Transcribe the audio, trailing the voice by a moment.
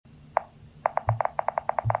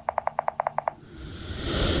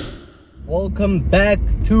Welcome back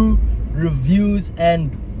to Reviews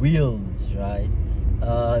and Wheels, right?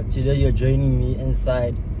 Today you're joining me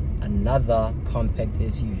inside another compact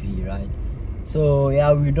SUV, right? So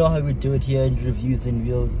yeah, we know how we do it here in Reviews and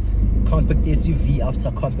Wheels, compact SUV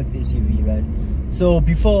after compact SUV, right? So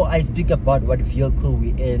before I speak about what vehicle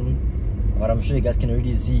we're in, what I'm sure you guys can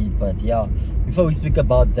already see, but yeah, before we speak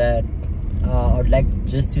about that, I would like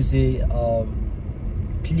just to say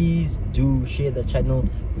please do share the channel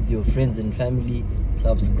with your friends and family,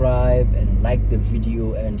 subscribe and like the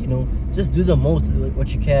video, and just do the most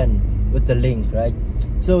what you can with the link, right?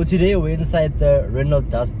 So today we're inside the Renault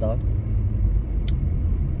Duster,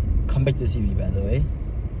 compact SUV, by the way.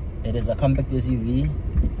 It is a compact SUV,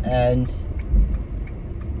 and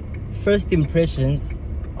first impressions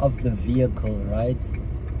of the vehicle, right,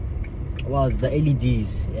 was the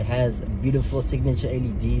LEDs. It has beautiful signature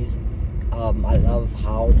LEDs. I love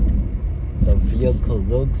how the vehicle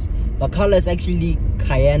looks. The color is actually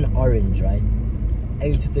Cayenne Orange, right? I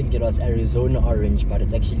used to think it was Arizona Orange, but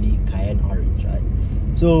it's actually Cayenne Orange, right?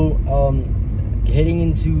 So heading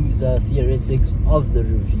into the theoretics of the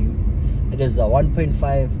review, it is a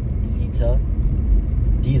 1.5 liter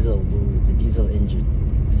diesel, though it's a diesel engine.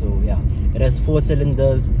 So yeah, it has 4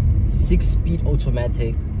 cylinders, 6-speed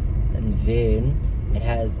automatic, and then it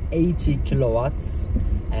has 80 kilowatts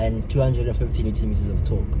and 250 newton meters of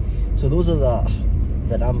torque. So those are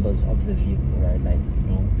the numbers of the vehicle, right?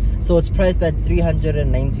 So it's priced at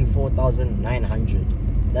 394,900.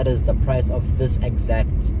 that is the price of this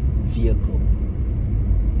exact vehicle,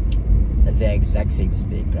 the exact same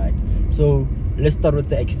spec, right? So let's start with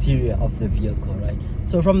the exterior of the vehicle, right?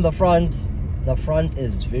 So from the front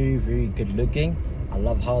is very, very good looking. I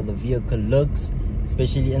love how the vehicle looks,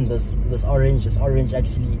 especially in this orange. This orange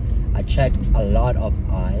actually attracts a lot of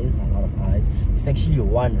eyes. It's actually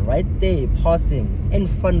one right there passing in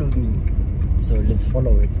front of me, so let's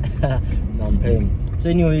follow it. No, I'm playing. So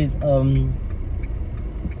anyways,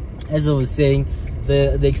 as I was saying,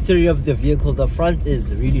 the exterior of the vehicle, the front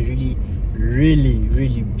is really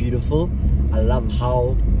beautiful. I love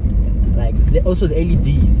how also the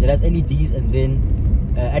LEDs, it has LEDs, and then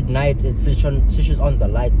at night it switches on the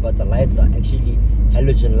light, but the lights are actually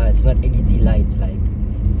halogen lights, not LED lights like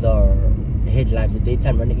the headlights, the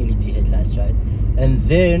daytime running LED headlights, right? And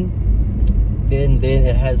then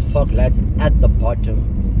it has fog lights at the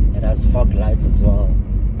bottom. It has fog lights as well,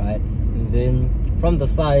 right? And then from the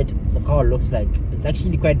side, the car looks like it's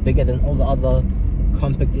actually quite bigger than all the other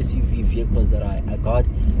compact SUV vehicles that I got.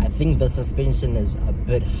 I think the suspension is a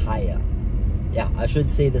bit higher. Yeah, I should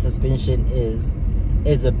say the suspension is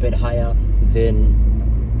a bit higher than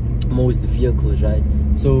most vehicles, right?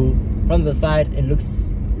 So from the side, it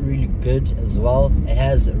looks really good as well. It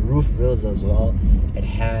has roof rails as well. It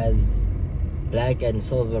has black and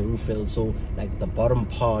silver roof rails, so like the bottom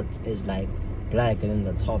part is like black and then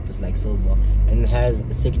the top is like silver, and it has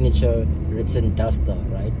a signature written Duster,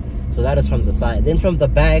 right? So that is from the side. Then from the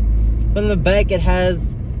back it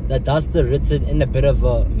has the Duster written in a bit of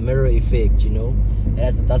a mirror effect, it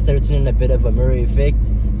has the Duster written in a bit of a mirror effect.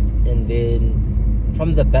 And then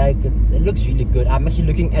from the back, it looks really good. I'm actually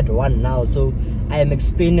looking at one now, so I am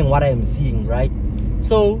explaining what I am seeing, right?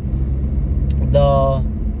 So the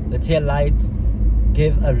tail lights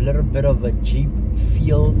give a little bit of a Jeep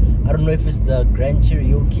feel. I don't know if it's the Grand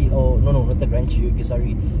Cherokee or no, not the Grand Cherokee,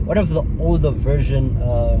 sorry, one of the older version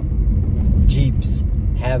Jeeps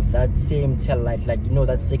have that same tail light, like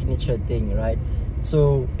that signature thing, right?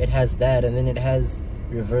 So it has that, and then it has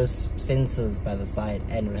reverse sensors by the side,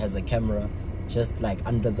 and it has a camera just like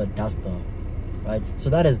under the Duster, right? So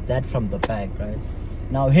that is that from the back, right?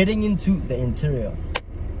 Now heading into the interior,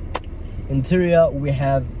 we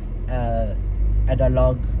have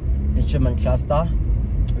analog instrument cluster,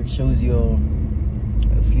 which shows your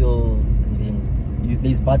fuel, and then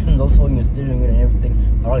these buttons also on your steering wheel and everything,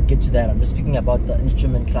 but I'll get to that. I'm just speaking about the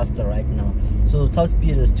instrument cluster right now. So top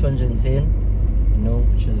speed is 210,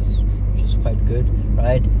 which is quite good,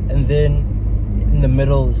 right? And then in the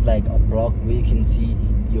middle is like a block where you can see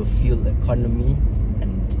your fuel economy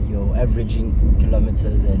and your averaging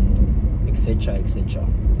kilometers and etc.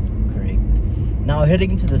 Correct. Now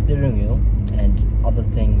heading into the steering wheel and other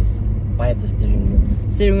things by the steering wheel.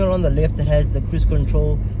 Steering wheel on the left, it has the cruise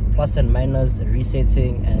control, plus and minus,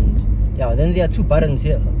 resetting, and yeah, then there are 2 buttons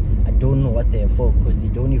here. I don't know what they are for because they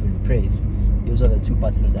don't even press. Those are the 2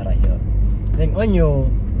 buttons that are here. Then on your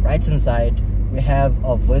right hand side, we have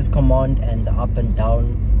a voice command and the up and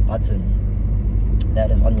down button.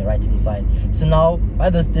 That is on your right hand side. So now by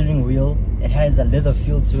the steering wheel, it has a leather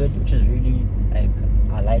feel to it, which is really like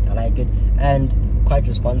I like it, and quite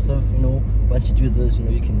responsive. once you do this, you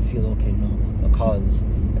know, you can feel okay, no, the cars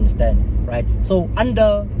understand, right? So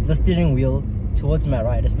under the steering wheel towards my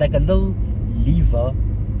right, it's like a little lever,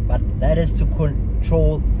 but that is to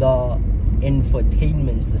control the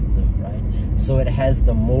infotainment system, right? So it has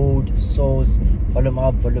the mode, source, volume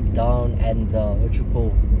up, volume down, and the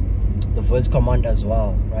the voice command as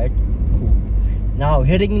well, right? Cool. Now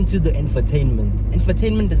heading into the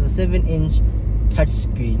infotainment is a 7-inch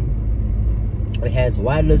touchscreen. It has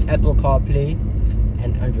wireless Apple CarPlay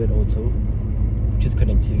and ndroidAuto, which is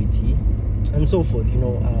connectivity and so forth, you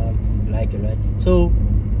know. Like it, right? So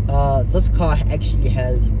this car actually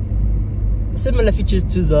has similar features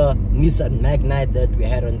to the Nissan Magnite that we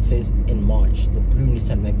had on test in March, the blue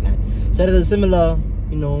Nissan Magnite. So it has a similar,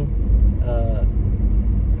 you know,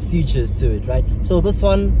 features to it, right? So this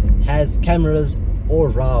one has cameras all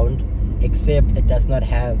round, except it does not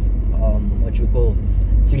have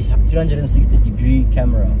 360-degree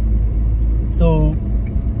camera. So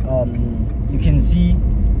you can see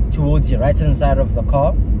towards your right hand side of the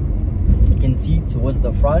car, you can see towards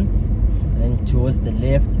the front, and towards the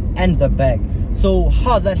left and the back. So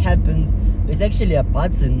how that happens, there's actually a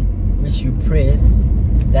button which you press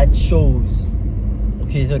that shows,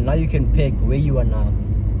 okay, so now you can pick where you wanna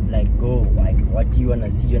like go, like what do you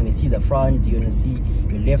wanna see. You wanna see the front, do you wanna see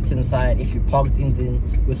your left hand side if you parked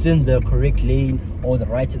within the correct lane, or the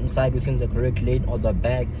right hand side within the correct lane, or the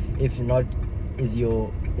back. If not, is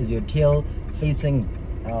your tail facing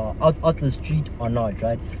out the street or not,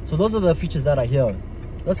 right? So those are the features that are here.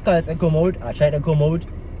 This car is eco mode. I tried eco mode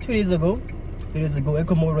 2 days ago.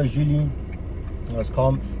 Eco mode was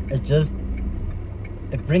calm.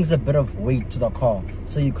 It brings a bit of weight to the car,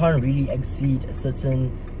 so you can't really exceed a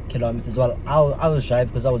certain kilometers. Well, I was driving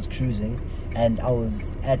because I was cruising, and I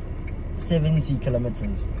was at 70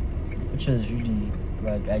 kilometers, which was really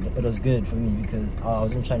like it was good for me because I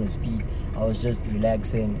wasn't trying to speed. I was just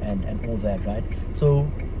relaxing and all that, right? So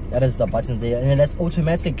that is the buttons there, and then that's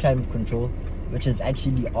automatic climate control, which is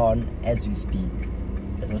actually on as we speak.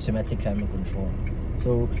 There's automatic climate control.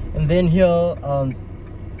 So, and then here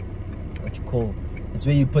it's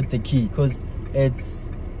where you put the key, because it's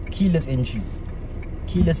keyless entry,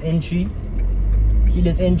 and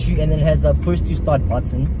then it has a push to start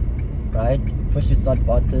button, right? Push to start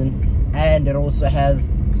button, and it also has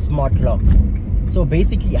smart lock. So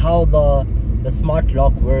basically how the smart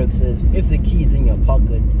lock works is, if the key is in your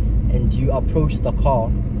pocket and you approach the car,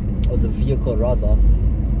 or the vehicle rather,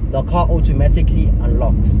 the car automatically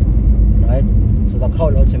unlocks, right? So the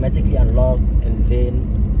car will automatically unlock, and then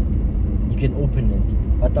you can open it,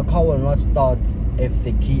 but the car will not start if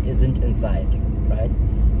the key isn't inside, right?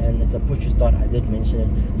 And it's a push to start, I did mention it.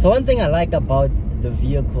 So one thing I like about the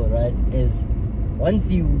vehicle, right, is once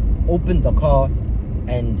you open the car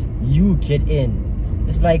and you get in,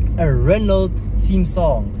 it's like a Renault theme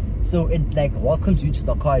song. So it like welcomes you to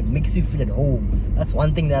the car, it makes you feel at home. That's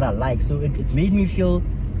one thing that I like. So it's made me feel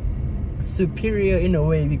superior in a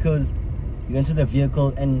way, because you enter the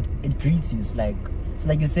vehicle and it greets you. It's like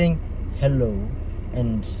you're saying hello,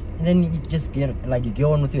 and then you just get like, you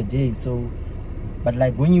go on with your day. So but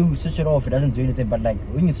like when you switch it off, it doesn't do anything, but like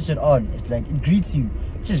when you switch it on, it greets you,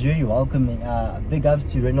 which is really welcoming. Big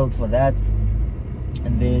ups to Renault for that.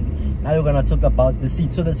 And then now we're gonna talk about the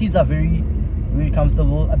seats. So the seats are very, very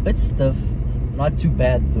comfortable, a bit stiff, not too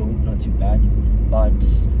bad though, not too bad. But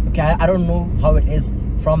okay, I don't know how it is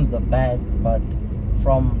from the back, but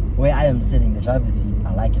from where I am sitting, the driver's seat,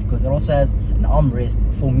 I like it, because it also has an armrest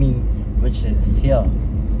for me, which is here,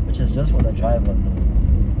 which is just for the driver though.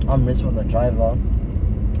 Armrest for the driver,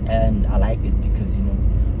 and I like it because, you know,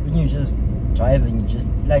 when you just driving, you just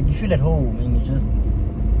like, you feel at home and you just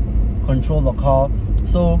control the car.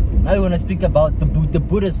 So now we're going to speak about the boot. The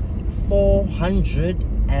boot is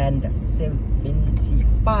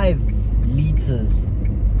 475 liters.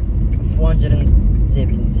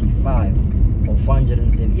 475 or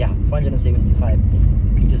 407, yeah, 475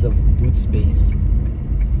 liters of boot space,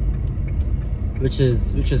 which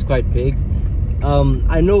is quite big.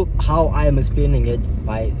 I know how I am explaining it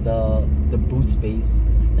by the boot space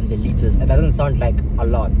and the liters. It doesn't sound like a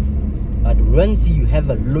lot, but once you have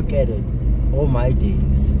a look at it, oh my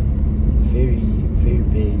days, very, very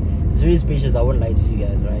big. It's very spacious, I won't lie to you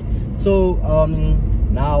guys, right? So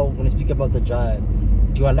now I'm going to speak about the drive.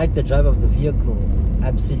 Do I like the drive of the vehicle?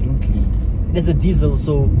 Absolutely. It is a diesel,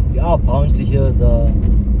 so you are bound to hear the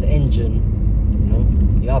engine, you know,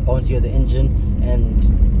 you are bound to hear the engine. And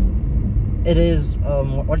it is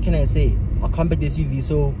what can I say, a compact SUV,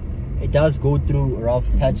 so it does go through rough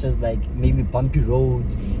patches, like maybe bumpy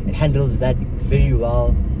roads. It handles that very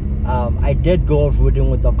well. I did go off-roading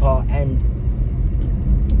with the car, and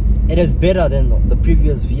it is better than the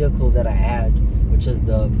previous vehicle that I had, which is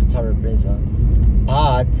the Vitara Brezza.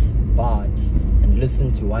 But, and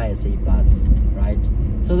listen to why I say but, right?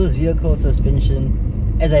 So this vehicle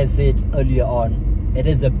suspension, as I said earlier on, it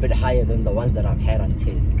is a bit higher than the ones that I've had on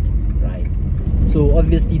test, right? So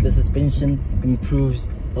obviously the suspension improves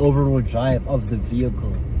the overall drive of the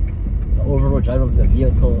vehicle. The overall drive of the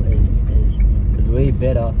vehicle is way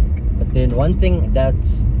better. But then one thing that,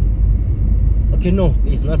 okay, no,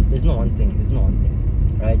 there's no one thing,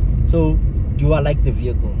 right? So do I like the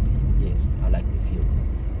vehicle? Yes, I like the vehicle.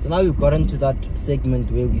 So now we've gotten to that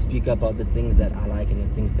segment where we speak about the things that I like and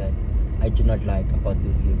the things that I do not like about the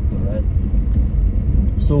vehicle, right?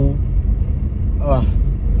 So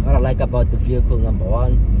what I like about the vehicle, number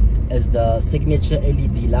one, is the signature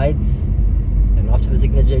LED lights. And after the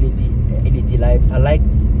signature LED lights, I like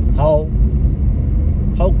how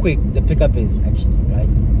quick the pickup is actually, right?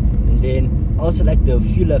 And then I also like the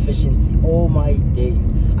fuel efficiency. Oh my days,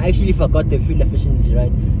 I actually forgot the fuel efficiency,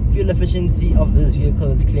 right? Fuel efficiency of this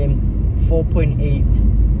vehicle is claimed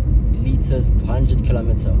 4.8 liters per 100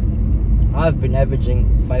 kilometer. I've been averaging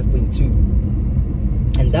 5.2,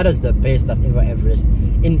 and that is the best I've ever averaged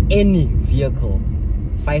in any vehicle.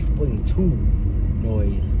 5.2.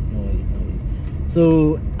 Noise.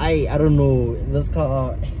 So I don't know, this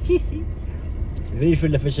car very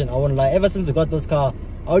fuel efficient, I won't lie. Ever since we got this car,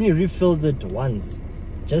 I only refilled it once,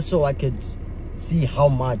 just so I could see how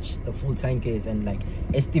much the full tank is and like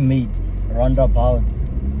estimate around about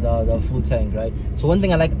the full tank, right? So one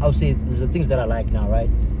thing I like, I'll say there's the things that I like now, right?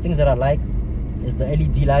 Things that I like is the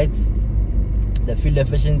LED lights, the fuel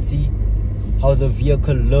efficiency, how the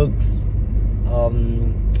vehicle looks,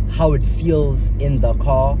 how it feels in the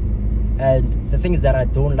car. And the things that I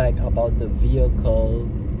don't like about the vehicle,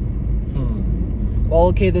 well,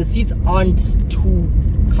 okay, the seats aren't too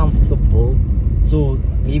comfortable, so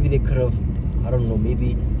maybe they could have, I don't know,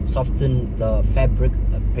 maybe softened the fabric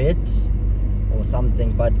a bit or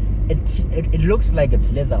something. But it looks like it's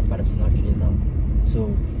leather, but it's not leather.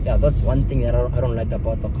 So yeah, that's one thing that I don't like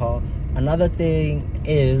about the car. Another thing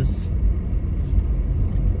is,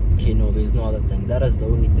 okay, no, there's no other thing. That is the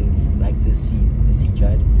only thing, like the seat,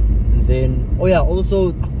 right? And then, oh yeah,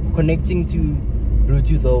 also connecting to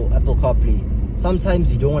Bluetooth or Apple CarPlay. Sometimes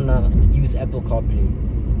you don't want to use Apple CarPlay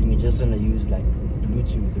and you just want to use like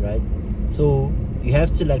Bluetooth, right? So you have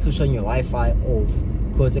to like switch on your Wi-Fi off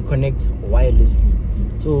because it connects wirelessly.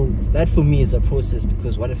 So that for me is a process,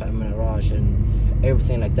 because what if I'm in a rush and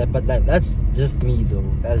everything like that? But that's just me though.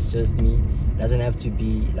 That's just me. It doesn't have to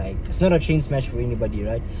be like, it's not a chain smash for anybody,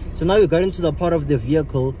 right? So now we got into the part of the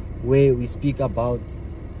vehicle where we speak about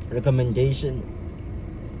recommendation.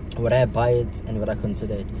 Would I buy it and would I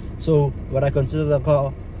consider it? So would I consider the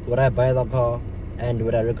car, would I buy the car, and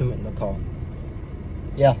would I recommend the car?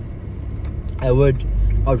 Yeah, I would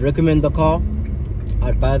recommend the car,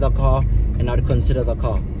 I'd buy the car, and I'd consider the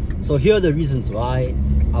car. So here are the reasons why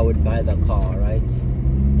I would buy the car, right?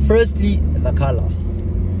 Firstly, the color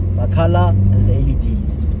and the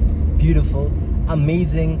LEDs, beautiful,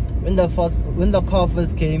 amazing. When the car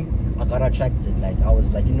first came, I got attracted. Like I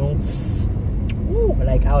was like, you know, ooh,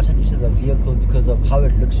 like I was attracted to the vehicle because of how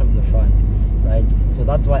it looks from the front, right? So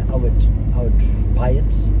that's why I would buy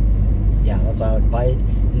it. Yeah, that's why I would buy it.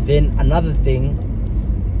 And then another thing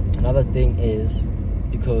is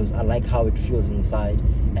because I like how it feels inside,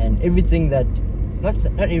 and everything that, not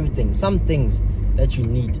everything, some things that you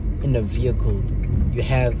need in a vehicle you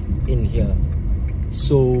have in here.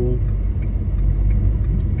 So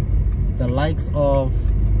the likes of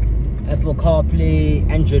Apple CarPlay,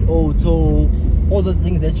 ndroidAuto, all the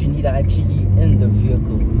things that you need are actually in the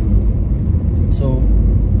vehicle. So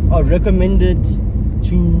I recommend it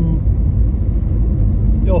to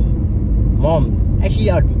your moms.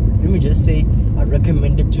 Actually, let me just say I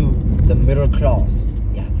recommend it to the middle class.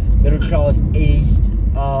 Yeah, middle class aged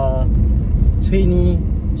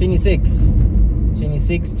 26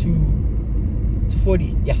 to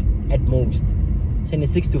 40. Yeah, at most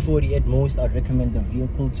 26 to 40 at most. I'd recommend the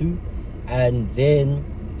vehicle to. And then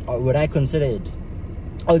would I consider it?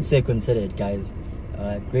 I would say consider it, guys.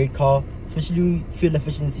 Great car, especially fuel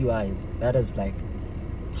efficiency wise. That is like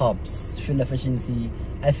tops. Fuel efficiency,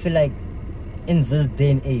 I feel like in this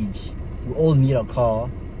day and age we all need a car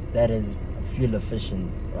that is fuel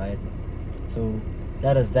efficient, right? So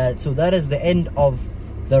that is that. So that is the end of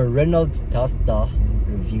the Renualt Duster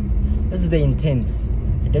review. This is the Intens.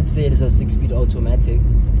 I did say it is a 6-speed automatic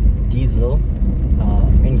diesel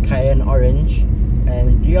in Cayenne Orange.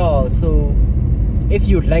 And yeah, so if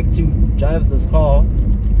you'd like to drive this car,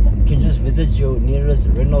 you can just visit your nearest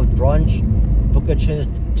Renault branch, book a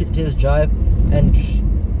test drive, and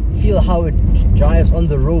feel how it drives on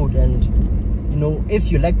the road, and you know,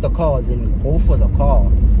 if you like the car, then go for the car,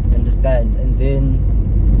 understand? And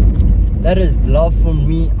then that is love from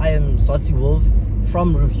me. I am Saucy Wolf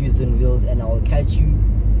from Reviews and Wheels, and I'll catch you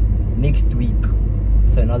next week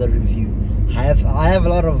with another review. I have a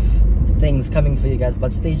lot of things coming for you guys,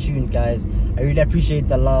 but stay tuned guys. I really appreciate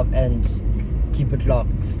the love and keep it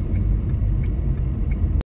locked.